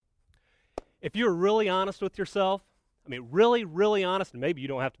If you're really honest with yourself, I mean, really, really honest, and maybe you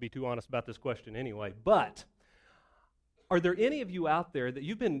don't have to be too honest about this question anyway, but are there any of you out there that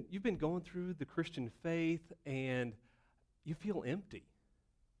you've been going through the Christian faith and you feel empty?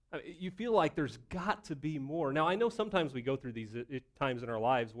 I mean, you feel like there's got to be more. Now, I know sometimes we go through these times in our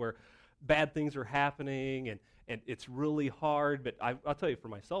lives where bad things are happening and it's really hard, but I'll tell you for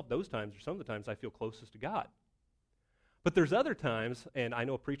myself, those times are some of the times I feel closest to God. But there's other times, and I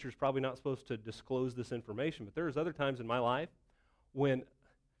know a preacher's probably not supposed to disclose this information, but there's other times in my life when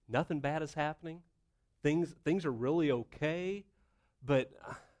nothing bad is happening, things are really okay, but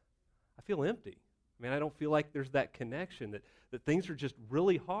I feel empty. I mean, I don't feel like there's that connection, that things are just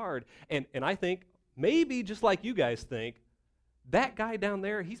really hard. And I think, maybe just like you guys think, that guy down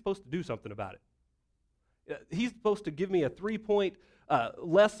there, he's supposed to do something about it. He's supposed to give me a 3-point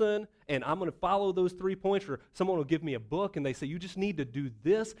lesson, and I'm going to follow those 3 points, or someone will give me a book, and they say, you just need to do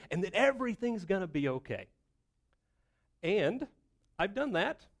this, and then everything's going to be okay. And I've done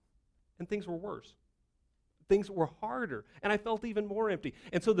that, and things were worse. Things were harder, and I felt even more empty.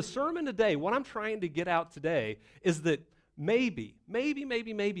 And so the sermon today, what I'm trying to get out today, is that maybe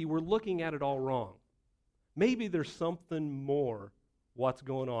we're looking at it all wrong. Maybe there's something more what's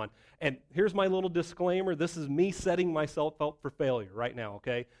going on. And here's my little disclaimer. This is me setting myself up for failure right now,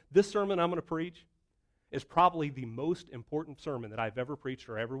 okay? This sermon I'm going to preach is probably the most important sermon that I've ever preached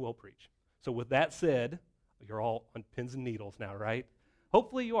or ever will preach. So with that said, you're all on pins and needles now, right?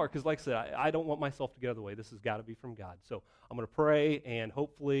 Hopefully you are, because like I said, I don't want myself to get out of the way. This has got to be from God. So I'm going to pray, and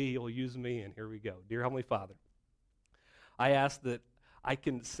hopefully He'll use me, and here we go. Dear Heavenly Father, I ask that I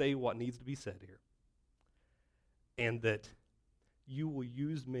can say what needs to be said here, and that you will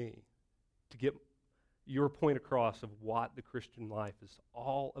use me to get your point across of what the Christian life is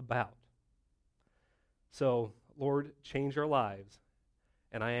all about. So, Lord, change our lives,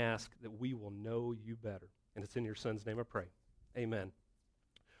 and I ask that we will know you better. And it's in your Son's name I pray. Amen.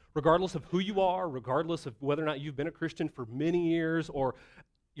 Regardless of who you are, regardless of whether or not you've been a Christian for many years, or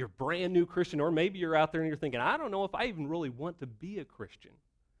you're a brand new Christian, or maybe you're out there and you're thinking, I don't know if I even really want to be a Christian.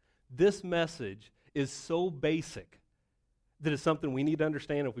 This message is so basic that it's something we need to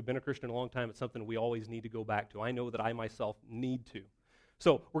understand. If we've been a Christian a long time, it's something we always need to go back to. I know that I myself need to.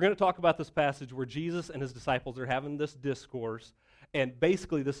 So we're going to talk about this passage where Jesus and his disciples are having this discourse, and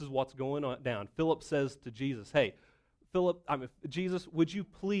basically this is what's going on down. Philip says to Jesus, hey, Jesus, would you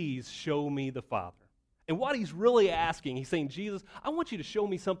please show me the Father? And what he's really asking, he's saying, Jesus, I want you to show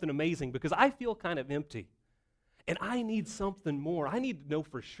me something amazing because I feel kind of empty. And I need something more. I need to know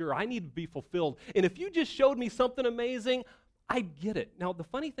for sure. I need to be fulfilled. And if you just showed me something amazing, I'd get it. Now, the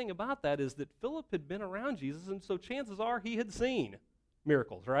funny thing about that is that Philip had been around Jesus, and so chances are he had seen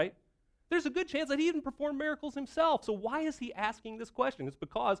miracles, right? There's a good chance that he even performed miracles himself. So why is he asking this question? It's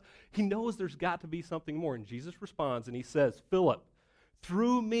because he knows there's got to be something more. And Jesus responds, and he says, Philip,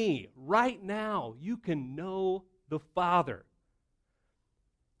 through me, right now, you can know the Father.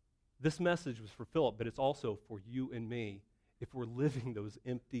 This message was for Philip, but it's also for you and me if we're living those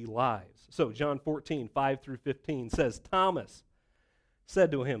empty lives. So John 14, 5-15 says, Thomas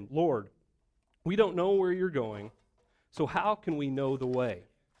said to him, Lord, we don't know where you're going, so how can we know the way?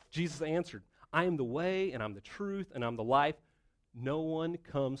 Jesus answered, I am the way, and I'm the truth, and I'm the life. No one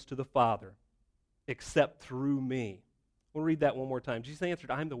comes to the Father except through me. We'll read that one more time. Jesus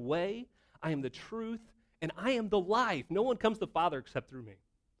answered, I am the way, I am the truth, and I am the life. No one comes to the Father except through me.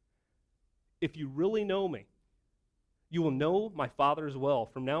 If you really know me, you will know my Father as well.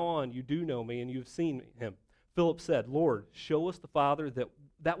 From now on, you do know me, and you've seen him. Philip said, Lord, show us the Father,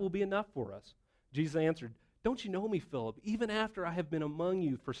 that will be enough for us. Jesus answered, don't you know me, Philip, even after I have been among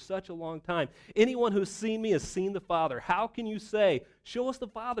you for such a long time? Anyone who has seen me has seen the Father. How can you say, show us the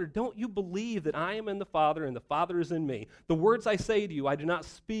Father? Don't you believe that I am in the Father and the Father is in me? The words I say to you, I do not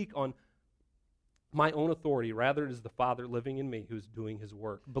speak on my own authority. Rather, it is the Father living in me who is doing his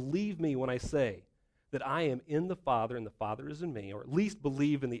work. Believe me when I say that I am in the Father and the Father is in me, or at least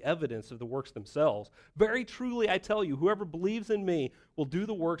believe in the evidence of the works themselves. Very truly I tell you, whoever believes in me will do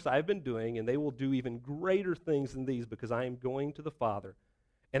the works I have been doing, and they will do even greater things than these, because I am going to the Father.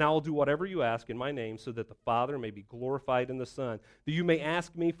 And I will do whatever you ask in my name, so that the Father may be glorified in the Son. That you may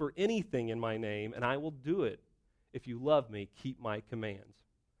ask me for anything in my name, and I will do it. If you love me, keep my commands.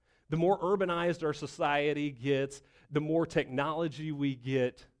 The more urbanized our society gets, the more technology we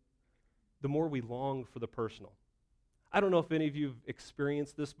get, the more we long for the personal. I don't know if any of you have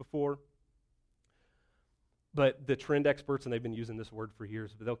experienced this before, but the trend experts, and they've been using this word for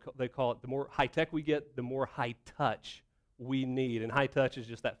years, but they call it, the more high-tech we get, the more high-touch we need. And high touch is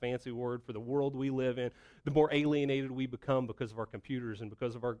just that fancy word for the world we live in. The more alienated we become because of our computers and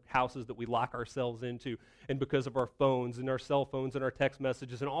because of our houses that we lock ourselves into and because of our phones and our cell phones and our text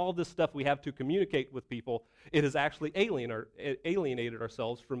messages and all this stuff we have to communicate with people, it has actually alienated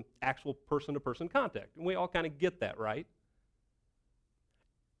ourselves from actual person-to-person contact. And we all kind of get that, right?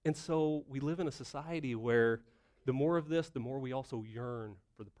 And so we live in a society where the more of this, the more we also yearn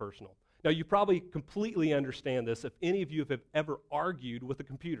for the personal. Now, you probably completely understand this if any of you have ever argued with a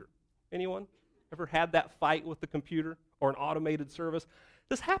computer. Anyone ever had that fight with the computer or an automated service?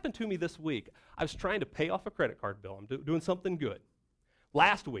 This happened to me this week. I was trying to pay off a credit card bill. I'm doing something good.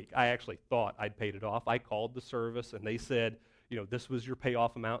 Last week, I actually thought I'd paid it off. I called the service, and they said, this was your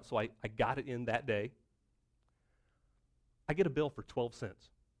payoff amount, so I got it in that day. I get a bill for 12 cents.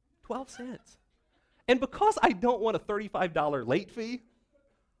 12 cents. And because I don't want a $35 late fee,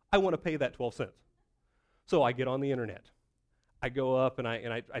 I want to pay that 12 cents. So I get on the internet. I go up and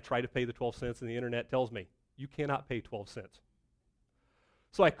I try to pay the 12 cents, and the internet tells me, you cannot pay 12 cents.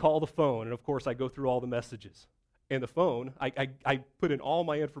 So I call the phone, and of course I go through all the messages. And the phone, I put in all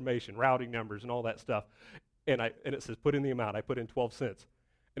my information, routing numbers and all that stuff, and it says, put in the amount. I put in 12 cents.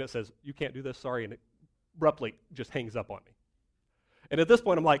 And it says, you can't do this, sorry, and it abruptly just hangs up on me. And at this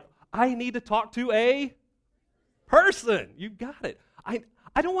point I'm like, I need to talk to a person. You got it.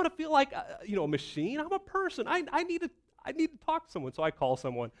 I don't want to feel like a machine. I'm a person. I need to talk to someone. So I call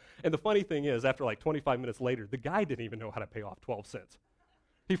someone. And the funny thing is, after like 25 minutes later, the guy didn't even know how to pay off 12 cents.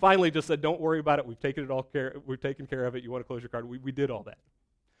 He finally just said, don't worry about it. We've taken care of it. You want to close your card? We did all that.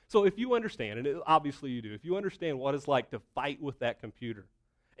 So if you understand, and obviously you do, if you understand what it's like to fight with that computer,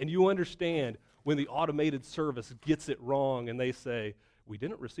 and you understand when the automated service gets it wrong and they say, we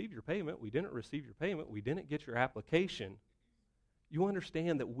didn't receive your payment, we didn't get your application, you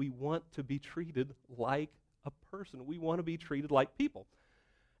understand that we want to be treated like a person. We want to be treated like people.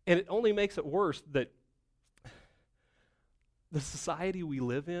 And it only makes it worse that the society we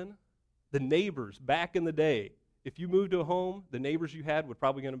live in, the neighbors back in the day, if you moved to a home, the neighbors you had were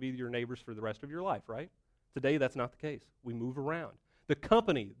probably going to be your neighbors for the rest of your life, right? Today, that's not the case. We move around. The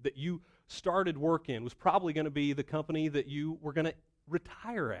company that you started work in was probably going to be the company that you were going to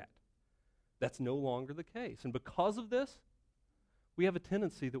retire at. That's no longer the case. And because of this, we have a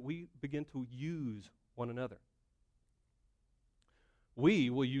tendency that we begin to use one another. We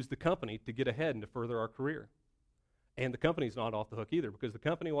will use the company to get ahead and to further our career. And the company's not off the hook either, because the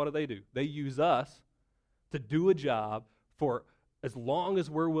company, what do? They use us to do a job for as long as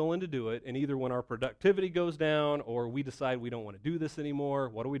we're willing to do it, and either when our productivity goes down or we decide we don't want to do this anymore,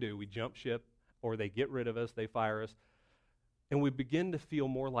 what do? We jump ship, or they get rid of us, they fire us, and we begin to feel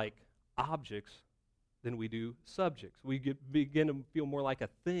more like objects than we do subjects. We begin to feel more like a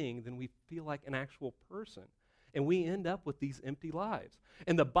thing than we feel like an actual person. And we end up with these empty lives.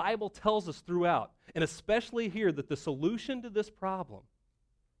 And the Bible tells us throughout, and especially here, that the solution to this problem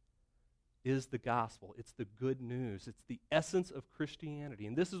is the gospel. It's the good news. It's the essence of Christianity.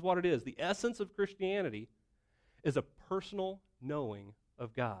 And this is what it is. The essence of Christianity is a personal knowing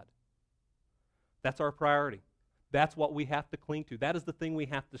of God. That's our priority. That's what we have to cling to. That is the thing we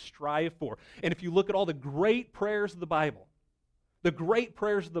have to strive for. And if you look at all the great prayers of the Bible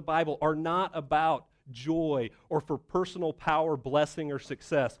are not about joy or for personal power, blessing, or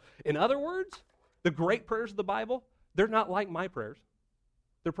success. In other words, the great prayers of the Bible, they're not like my prayers.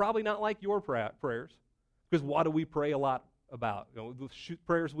 They're probably not like your prayers. Because what do we pray a lot about? The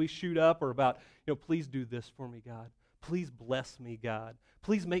prayers we shoot up are about, please do this for me, God. Please bless me, God.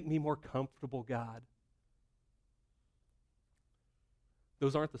 Please make me more comfortable, God.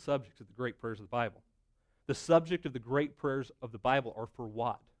 Those aren't the subjects of the great prayers of the Bible. The subject of the great prayers of the Bible are for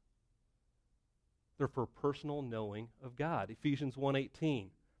what? They're for personal knowing of God. Ephesians 1:18,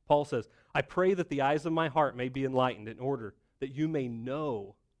 Paul says, I pray that the eyes of my heart may be enlightened in order that you may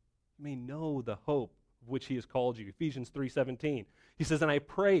know the hope of which he has called you. Ephesians 3:17, he says, and I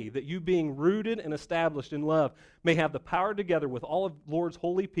pray that you being rooted and established in love may have the power together with all of the Lord's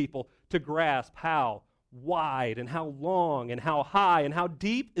holy people to grasp how wide and how long and how high and how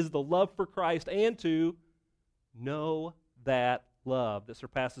deep is the love for Christ, and to know that love that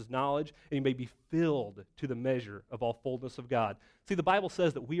surpasses knowledge, and you may be filled to the measure of all fullness of God. See, the Bible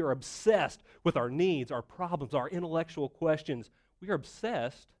says that we are obsessed with our needs, our problems, our intellectual questions. We are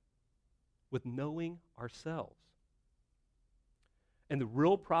obsessed with knowing ourselves. And the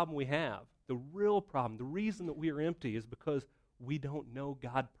real problem we have, the reason that we are empty is because we don't know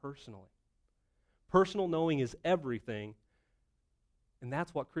God personally. Personal knowing is everything, and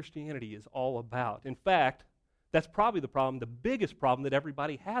that's what Christianity is all about. In fact, that's probably the biggest problem that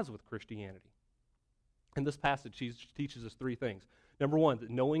everybody has with Christianity. And this passage teaches us three things. Number one, that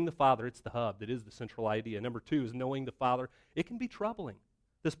knowing the Father, it's the hub, that is the central idea. Number two is knowing the Father, it can be troubling.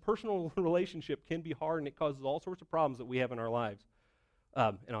 This personal relationship can be hard, and it causes all sorts of problems that we have in our lives.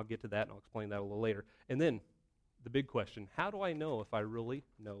 And I'll get to that, and I'll explain that a little later. And then the big question, how do I know if I really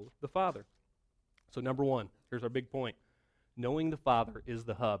know the Father? So number one, here's our big point. Knowing the Father is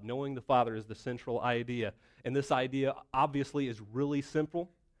the hub. Knowing the Father is the central idea. And this idea obviously is really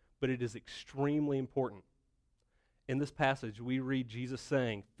simple, but it is extremely important. In this passage, we read Jesus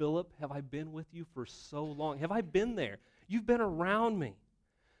saying, Philip, have I been with you for so long? Have I been there? You've been around me.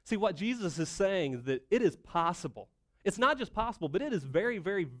 See, what Jesus is saying is that it is possible. It's not just possible, but it is very,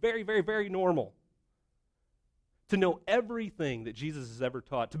 very, very, very, very normal to know everything that Jesus has ever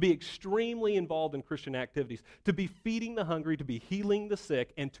taught, to be extremely involved in Christian activities, to be feeding the hungry, to be healing the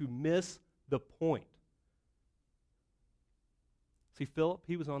sick, and to miss the point. See, Philip,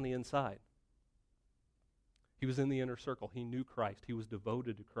 he was on the inside. He was in the inner circle. He knew Christ. He was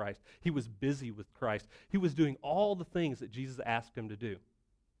devoted to Christ. He was busy with Christ. He was doing all the things that Jesus asked him to do.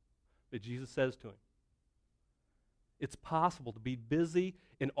 That Jesus says to him. It's possible to be busy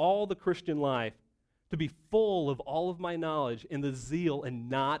in all the Christian life, to be full of all of my knowledge and the zeal and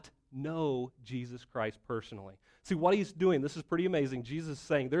not know Jesus Christ personally. See, what he's doing, this is pretty amazing. Jesus is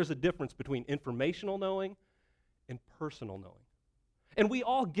saying there's a difference between informational knowing and personal knowing. And we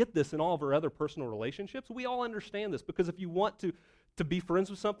all get this in all of our other personal relationships. We all understand this because if you want to be friends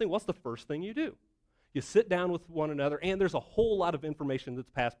with something, what's the first thing you do? You sit down with one another, and there's a whole lot of information that's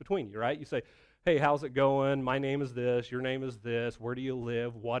passed between you, right? You say, hey, how's it going? My name is this. Your name is this. Where do you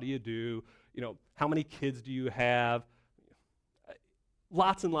live? What do you do? You know, how many kids do you have?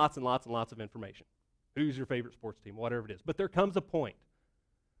 Lots and lots and lots and lots of information. Who's your favorite sports team? Whatever it is. But there comes a point.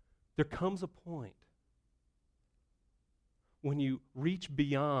 There comes a point when you reach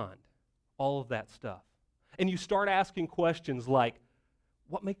beyond all of that stuff. And you start asking questions like,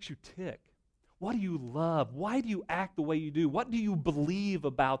 what makes you tick? What do you love? Why do you act the way you do? What do you believe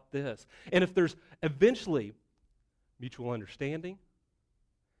about this? And if there's eventually mutual understanding,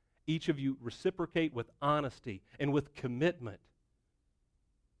 each of you reciprocate with honesty and with commitment,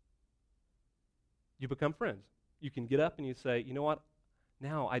 you become friends. You can get up and you say, you know what?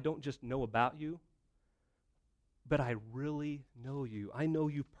 Now I don't just know about you, but I really know you. I know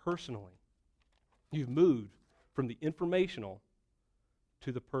you personally. You've moved from the informational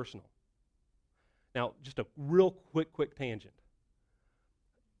to the personal. Now, just a real quick tangent.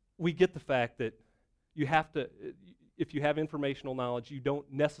 We get the fact that you have to, if you have informational knowledge, you don't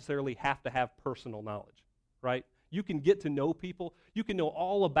necessarily have to have personal knowledge, right? You can get to know people. You can know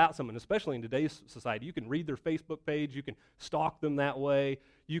all about someone, especially in today's society. You can read their Facebook page. You can stalk them that way.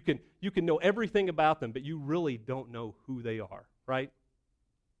 You can know everything about them, but you really don't know who they are, right?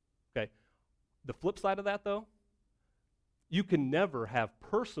 Okay. The flip side of that, though, you can never have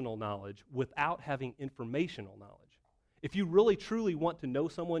personal knowledge without having informational knowledge. If you really, truly want to know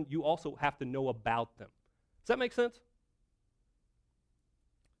someone, you also have to know about them. Does that make sense?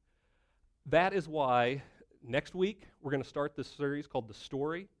 That is why next week we're going to start this series called The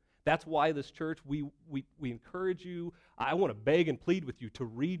Story. That's why this church, we encourage you, I want to beg and plead with you to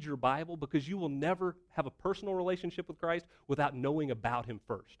read your Bible because you will never have a personal relationship with Christ without knowing about him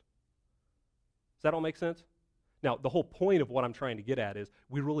first. Does that all make sense? Now, the whole point of what I'm trying to get at is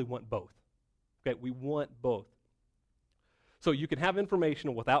we really want both. Okay, we want both. So you can have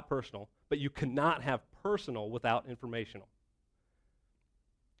informational without personal, but you cannot have personal without informational.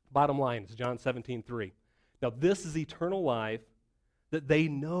 Bottom line is John 17:3. Now, this is eternal life, that they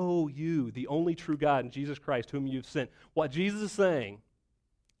know you, the only true God, and Jesus Christ, whom you've sent. What Jesus is saying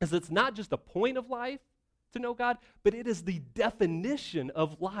is it's not just a point of life to know God, but it is the definition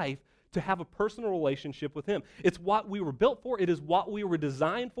of life to have a personal relationship with him. It's what we were built for. It is what we were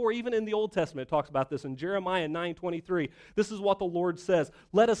designed for. Even in the Old Testament, it talks about this in Jeremiah 9:23. This is what the Lord says.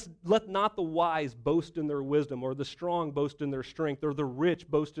 Let not the wise boast in their wisdom, or the strong boast in their strength, or the rich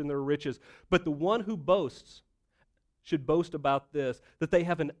boast in their riches. But the one who boasts should boast about this, that they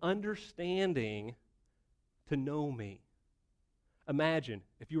have an understanding to know me. Imagine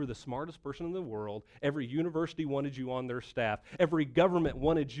if you were the smartest person in the world, every university wanted you on their staff, every government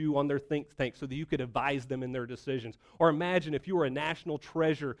wanted you on their think tank so that you could advise them in their decisions. Or imagine if you were a national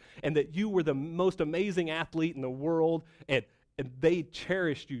treasure and that you were the most amazing athlete in the world and they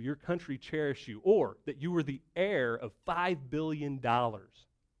cherished you, your country cherished you, or that you were the heir of $5 billion. How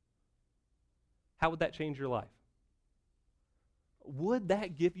would that change your life? Would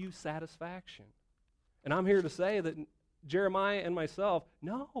that give you satisfaction? And I'm here to say that Jeremiah and myself,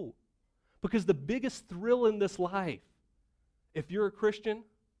 no. Because the biggest thrill in this life, if you're a Christian,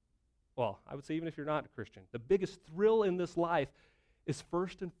 well, I would say even if you're not a Christian, the biggest thrill in this life is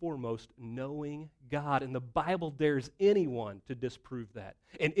first and foremost knowing God. And the Bible dares anyone to disprove that.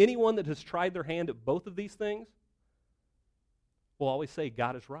 And anyone that has tried their hand at both of these things will always say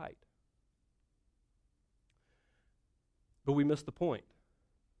God is right. But we miss the point.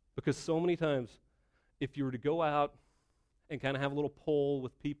 Because so many times, if you were to go out and kind of have a little poll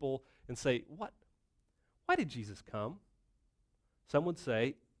with people and say, why did Jesus come? Some would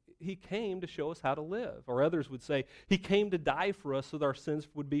say, he came to show us how to live. Or others would say, he came to die for us so that our sins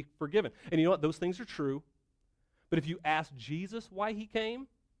would be forgiven. And you know what? Those things are true. But if you ask Jesus why he came,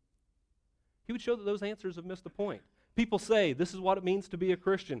 he would show that those answers have missed the point. People say, this is what it means to be a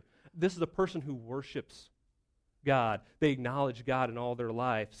Christian. This is a person who worships God. They acknowledge God in all their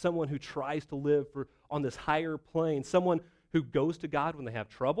life. Someone who tries to live on this higher plane. Someone who goes to God when they have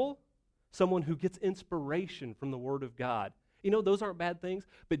trouble. Someone who gets inspiration from the Word of God. You know, those aren't bad things,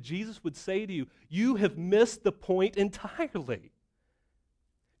 but Jesus would say to you, you have missed the point entirely.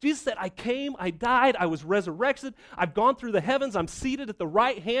 Jesus said, I came, I died, I was resurrected, I've gone through the heavens, I'm seated at the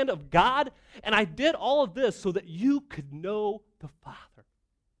right hand of God, and I did all of this so that you could know the Father.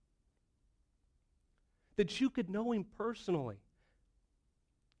 That you could know him personally.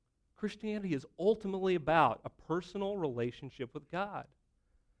 Christianity is ultimately about a personal relationship with God.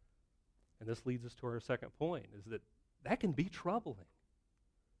 And this leads us to our second point, is that can be troubling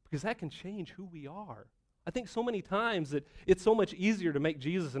because that can change who we are. I think so many times that it's so much easier to make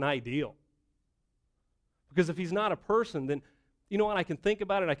Jesus an ideal. Because if he's not a person, then, you know what, I can think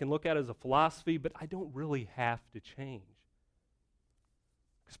about it, I can look at it as a philosophy, but I don't really have to change.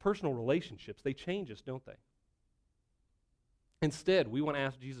 Because personal relationships, they change us, don't they? Instead, we want to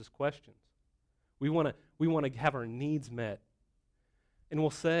ask Jesus questions. We want to have our needs met. And we'll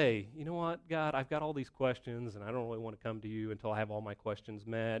say, you know what, God, I've got all these questions, and I don't really want to come to you until I have all my questions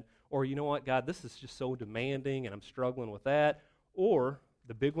met. Or, you know what, God, this is just so demanding, and I'm struggling with that. Or,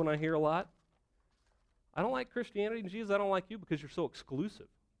 the big one I hear a lot, I don't like Christianity, and Jesus, I don't like you because you're so exclusive.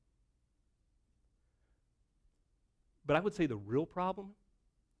 But I would say the real problem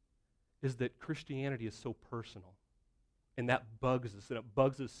is that Christianity is so personal. And that bugs us, and it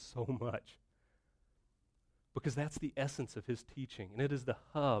bugs us so much. Because that's the essence of his teaching, and it is the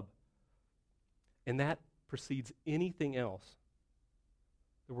hub. And that precedes anything else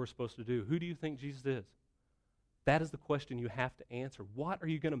that we're supposed to do. Who do you think Jesus is? That is the question you have to answer. What are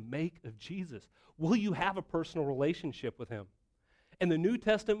you going to make of Jesus? Will you have a personal relationship with him? And the New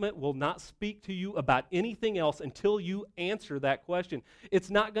Testament will not speak to you about anything else until you answer that question.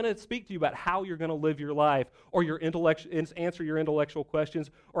 It's not going to speak to you about how you're going to live your life or answer your intellectual questions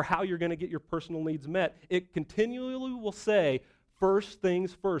or how you're going to get your personal needs met. It continually will say, first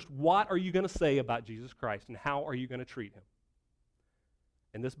things first. What are you going to say about Jesus Christ and how are you going to treat him?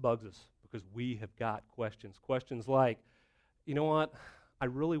 And this bugs us because we have got questions. Questions like, you know what, I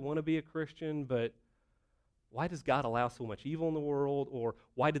really want to be a Christian, but why does God allow so much evil in the world? Or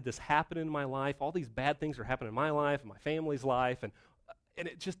why did this happen in my life? All these bad things are happening in my life and my family's life. And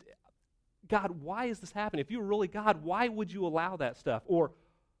it just, God, why is this happening? If you were really God, why would you allow that stuff? Or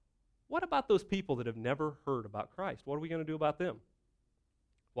what about those people that have never heard about Christ? What are we going to do about them?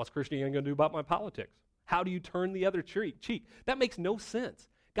 What's Christianity going to do about my politics? How do you turn the other cheek? That makes no sense.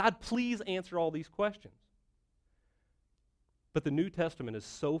 God, please answer all these questions. But the New Testament is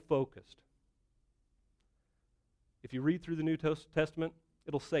so focused. If you read through the New Testament,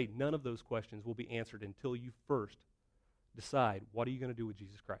 it'll say none of those questions will be answered until you first decide, what are you going to do with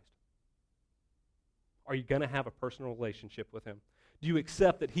Jesus Christ? Are you going to have a personal relationship with him? Do you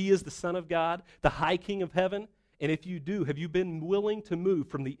accept that he is the Son of God, the High King of heaven? And if you do, have you been willing to move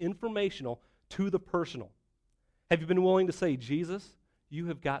from the informational to the personal? Have you been willing to say, Jesus, you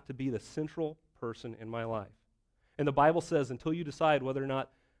have got to be the central person in my life? And the Bible says until you decide whether or not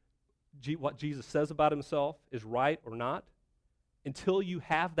what Jesus says about himself is right or not, until you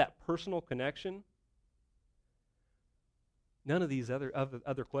have that personal connection, none of these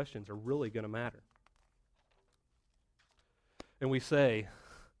other questions are really going to matter. And we say,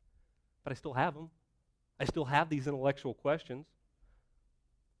 but I still have them. I still have these intellectual questions.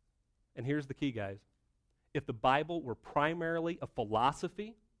 And here's the key, guys. If the Bible were primarily a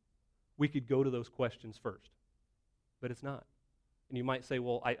philosophy, we could go to those questions first. But it's not. And you might say,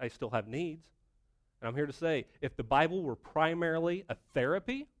 well, I still have needs. And I'm here to say, if the Bible were primarily a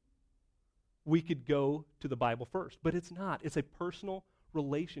therapy, we could go to the Bible first. But it's not. It's a personal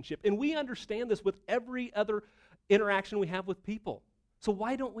relationship. And we understand this with every other interaction we have with people. So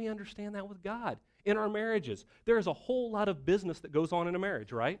why don't we understand that with God? In our marriages, there is a whole lot of business that goes on in a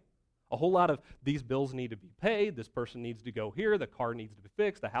marriage, right? A whole lot of these bills need to be paid, this person needs to go here, the car needs to be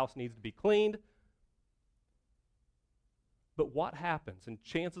fixed, the house needs to be cleaned. But what happens, and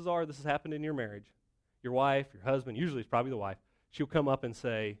chances are this has happened in your marriage, your wife, your husband, usually it's probably the wife, she'll come up and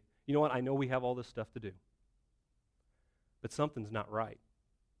say, you know what, I know we have all this stuff to do, but something's not right.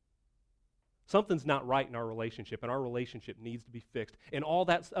 Something's not right in our relationship, and our relationship needs to be fixed. And all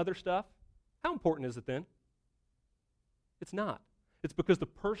that other stuff, how important is it then? It's not. It's because the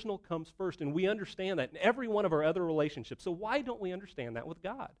personal comes first, and we understand that in every one of our other relationships. So why don't we understand that with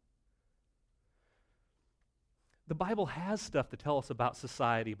God? The Bible has stuff to tell us about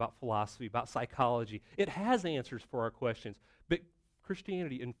society, about philosophy, about psychology. It has answers for our questions. But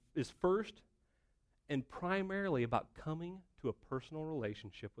Christianity is first and primarily about coming to a personal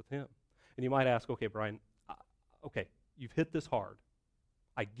relationship with Him. And you might ask, okay, Brian, okay, you've hit this hard.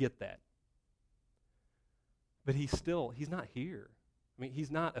 I get that. But he's not here. I mean,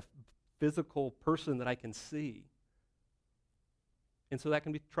 he's not a physical person that I can see. And so that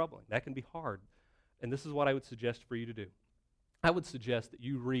can be troubling. That can be hard. And this is what I would suggest for you to do. I would suggest that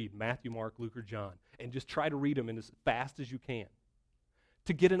you read Matthew, Mark, Luke, or John, and just try to read them as fast as you can,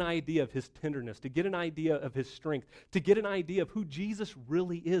 to get an idea of his tenderness, to get an idea of his strength, to get an idea of who Jesus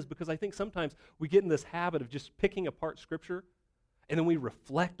really is, because I think sometimes we get in this habit of just picking apart Scripture, and then we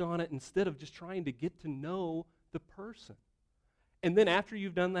reflect on it instead of just trying to get to know the person. And then after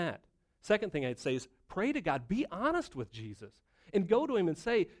you've done that, second thing I'd say is pray to God. Be honest with Jesus. And go to Him and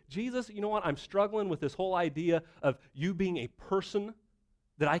say, Jesus, you know what? I'm struggling with this whole idea of you being a person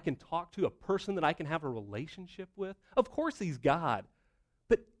that I can talk to, a person that I can have a relationship with. Of course He's God.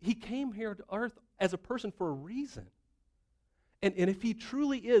 But He came here to earth as a person for a reason. And if He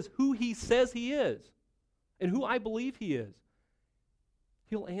truly is who He says He is, and who I believe He is,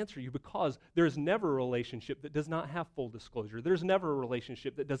 He'll answer you, because there's never a relationship that does not have full disclosure. There's never a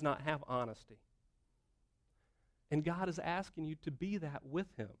relationship that does not have honesty. And God is asking you to be that with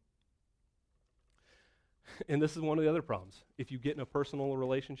Him. And this is one of the other problems. If you get in a personal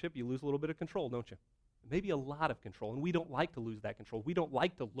relationship, you lose a little bit of control, don't you? Maybe a lot of control, and we don't like to lose that control. We don't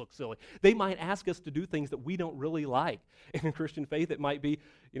like to look silly. They might ask us to do things that we don't really like. And in Christian faith, it might be,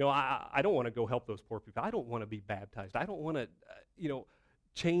 I don't want to go help those poor people. I don't want to be baptized. I don't want to,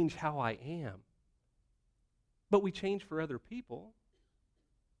 change how I am. But we change for other people.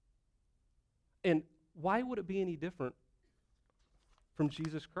 And why would it be any different from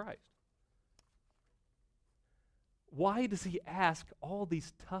Jesus Christ? Why does He ask all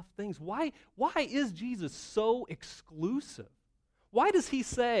these tough things? Why is Jesus so exclusive? Why does He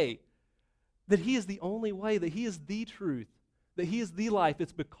say that He is the only way, that He is the truth, that He is the life?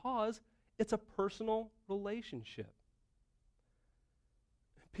 It's because it's a personal relationship.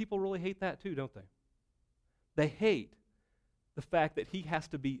 People really hate that too, don't they? They hate the fact that He has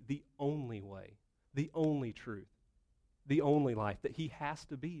to be the only way, the only truth, the only life, that He has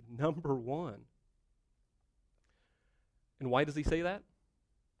to be number one. And why does He say that?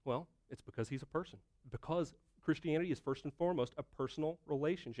 Well, it's because He's a person. Because Christianity is first and foremost a personal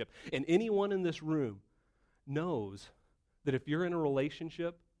relationship. And anyone in this room knows that if you're in a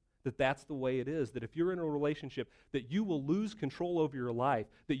relationship, that's the way it is. That if you're in a relationship, that you will lose control over your life,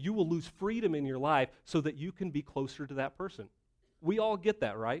 that you will lose freedom in your life so that you can be closer to that person. We all get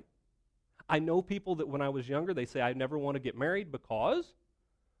that, right? I know people that when I was younger, they say, I never want to get married because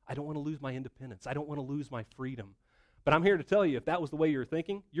I don't want to lose my independence. I don't want to lose my freedom. But I'm here to tell you, if that was the way you're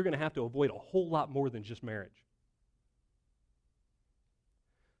thinking, you're going to have to avoid a whole lot more than just marriage.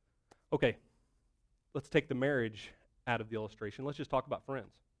 Okay, let's take the marriage out of the illustration. Let's just talk about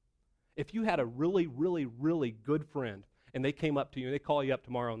friends. If you had a really, really, really good friend, and they came up to you, and they call you up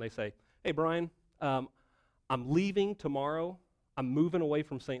tomorrow, and they say, hey, Brian, I'm leaving tomorrow. I'm moving away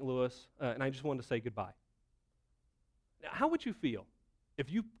from St. Louis, and I just wanted to say goodbye. Now, how would you feel if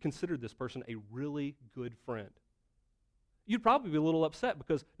you considered this person a really good friend? You'd probably be a little upset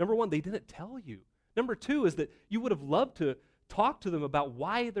because, number one, they didn't tell you. Number two is that you would have loved to talk to them about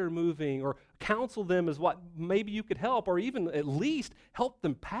why they're moving or counsel them as what maybe you could help, or even at least help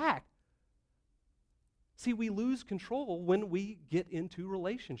them pack. See, we lose control when we get into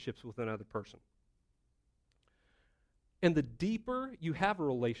relationships with another person. And the deeper you have a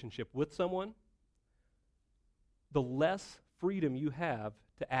relationship with someone, the less freedom you have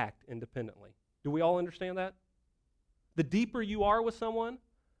to act independently. Do we all understand that? The deeper you are with someone,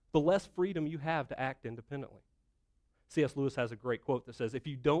 the less freedom you have to act independently. C.S. Lewis has a great quote that says, if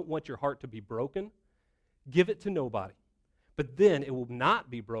you don't want your heart to be broken, give it to nobody. But then it will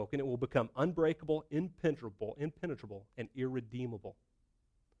not be broken. It will become unbreakable, impenetrable, and irredeemable.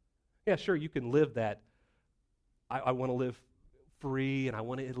 Yeah, sure, you can live that. I want to live free and I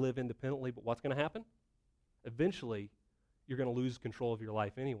want to live independently, but what's going to happen? Eventually, you're going to lose control of your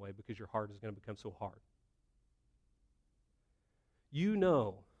life anyway because your heart is going to become so hard. You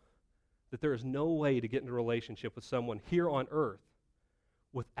know that there is no way to get into a relationship with someone here on earth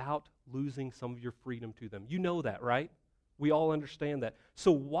without losing some of your freedom to them. You know that, right? We all understand that.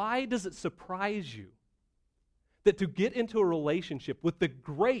 So why does it surprise you that to get into a relationship with the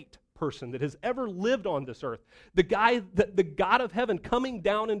great person that has ever lived on this earth, the God of heaven coming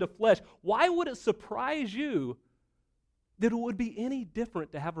down into flesh, why would it surprise you that it would be any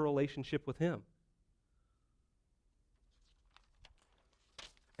different to have a relationship with him?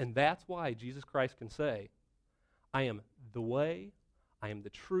 And that's why Jesus Christ can say, I am the way, I am the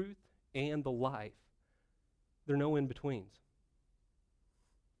truth, and the life. There are no in-betweens.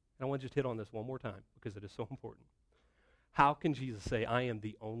 And I want to just hit on this one more time because it is so important. How can Jesus say, I am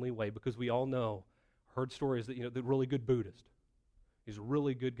the only way? Because we all know, heard stories that, the really good Buddhist, he's a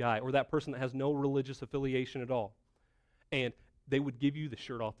really good guy, or that person that has no religious affiliation at all. And they would give you the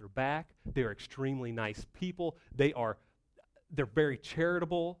shirt off their back. They're extremely nice people. They're very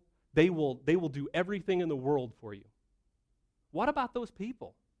charitable. They will do everything in the world for you. What about those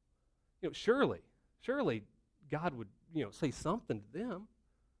people? Surely God would, say something to them.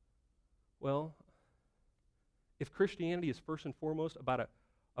 Well, if Christianity is first and foremost about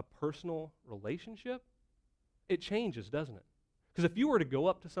a personal relationship, it changes, doesn't it? Because if you were to go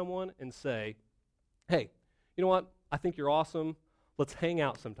up to someone and say, hey, you know what? I think you're awesome. Let's hang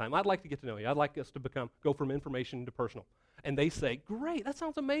out sometime. I'd like to get to know you. I'd like us to go from information to personal. And they say, great, that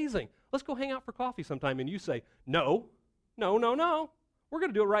sounds amazing. Let's go hang out for coffee sometime. And you say, no. We're going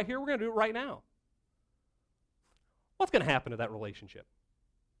to do it right here. We're going to do it right now. What's going to happen to that relationship?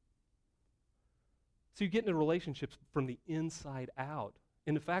 So you get into relationships from the inside out.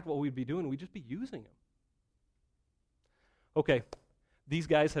 And in fact, what we'd be doing, we'd just be using them. Okay, these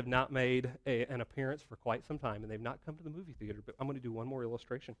guys have not made an appearance for quite some time, and they've not come to the movie theater, but I'm going to do one more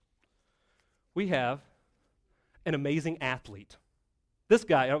illustration. We have an amazing athlete. This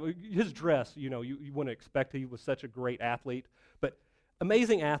guy, his dress, you wouldn't expect he was such a great athlete, but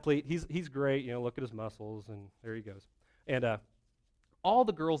amazing athlete. He's great. Look at his muscles, and there he goes. And all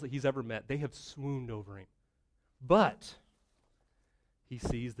the girls that he's ever met, they have swooned over him. But he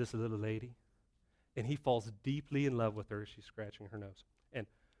sees this little lady, and he falls deeply in love with her as she's scratching her nose.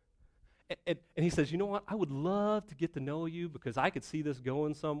 And he says, you know what? I would love to get to know you because I could see this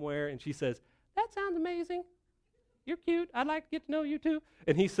going somewhere. And she says, that sounds amazing. You're cute. I'd like to get to know you too.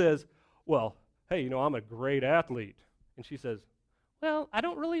 And he says, well, hey, I'm a great athlete. And she says, well, I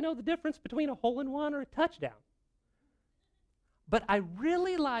don't really know the difference between a hole-in-one or a touchdown. But I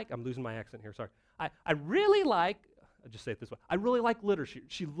really like, I'm losing my accent here, sorry. I really like, I'll just say it this way, I really like literature.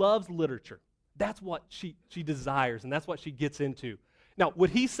 She loves literature. That's what she desires, and that's what she gets into. Now,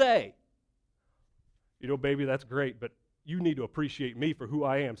 would he say, baby, that's great, but you need to appreciate me for who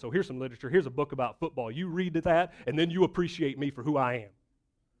I am. So here's some literature. Here's a book about football. You read that, and then you appreciate me for who I am.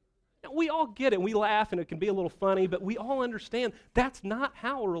 Now, we all get it. We laugh, and it can be a little funny, but we all understand that's not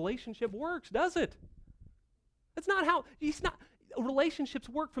how a relationship works, does it? That's not how, relationships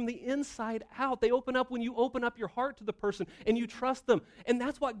work from the inside out. They open up when you open up your heart to the person and you trust them. And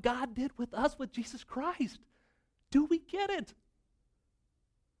that's what God did with us with Jesus Christ. Do we get it?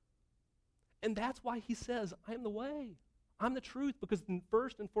 And that's why he says, I am the way. I'm the truth, because the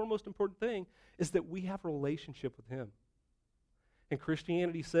first and foremost important thing is that we have a relationship with him. And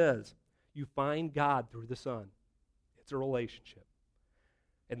Christianity says you find God through the Son. It's a relationship.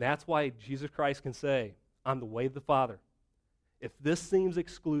 And that's why Jesus Christ can say, I'm the way of the Father. If this seems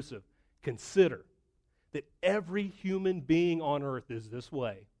exclusive, consider that every human being on earth is this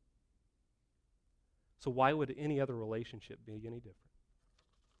way. So why would any other relationship be any different?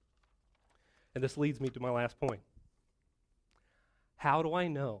 And this leads me to my last point. How do I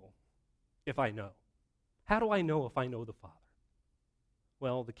know if I know? How do I know if I know the Father?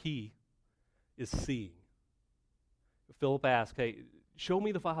 Well, the key is seeing. Philip asked, hey, show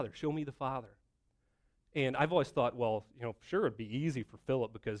me the Father, show me the Father. And I've always thought, well, sure, it'd be easy for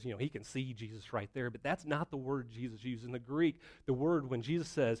Philip because, he can see Jesus right there, but that's not the word Jesus used. In the Greek, the word when Jesus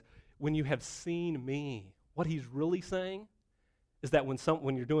says, when you have seen me, what he's really saying is that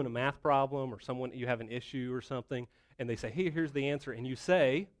when you're doing a math problem or you have an issue or something, and they say, hey, here's the answer, and you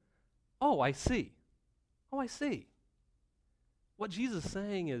say, oh, I see. Oh, I see. What Jesus is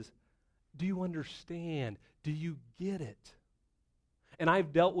saying is, do you understand? Do you get it? And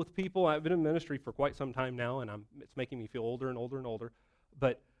I've dealt with people, I've been in ministry for quite some time now, and it's making me feel older and older and older,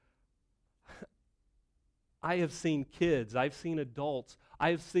 but I have seen kids, I've seen adults,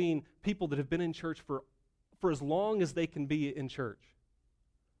 I've seen people that have been in church for for as long as they can be in church.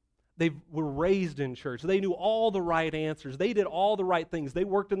 They were raised in church. They knew all the right answers. They did all the right things. They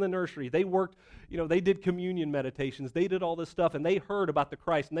worked in the nursery. They worked, they did communion meditations. They did all this stuff, and they heard about the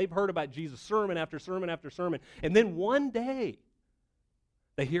Christ, and they've heard about Jesus sermon after sermon after sermon. And then one day,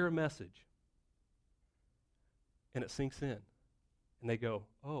 they hear a message, and it sinks in. And they go,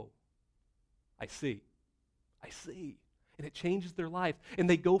 oh, I see. I see. And it changes their life. And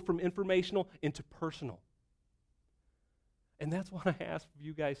they go from informational into personal. And that's what I ask of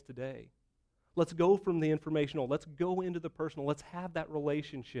you guys today. Let's go from the informational. Let's go into the personal. Let's have that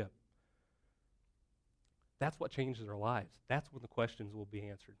relationship. That's what changes our lives. That's when the questions will be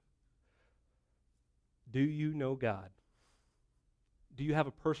answered. Do you know God? Do you have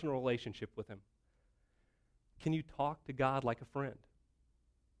a personal relationship with Him? Can you talk to God like a friend?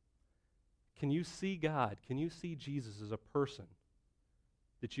 Can you see God? Can you see Jesus as a person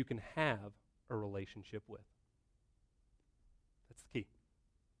that you can have a relationship with? That's the key.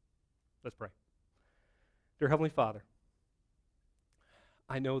 Let's pray. Dear Heavenly Father,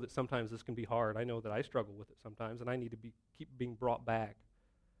 I know that sometimes this can be hard. I know that I struggle with it sometimes, and I need to keep being brought back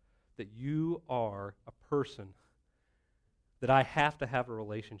that you are a person that I have to have a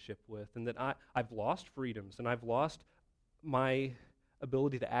relationship with, and that I've lost freedoms, and I've lost my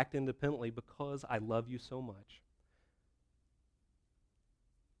ability to act independently because I love you so much.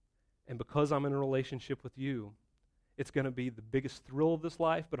 And because I'm in a relationship with you, it's going to be the biggest thrill of this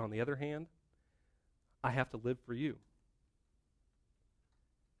life, but on the other hand, I have to live for you.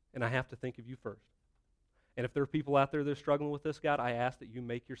 And I have to think of you first. And if there are people out there that are struggling with this, God, I ask that you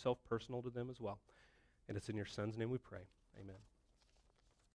make yourself personal to them as well. And it's in your Son's name we pray. Amen.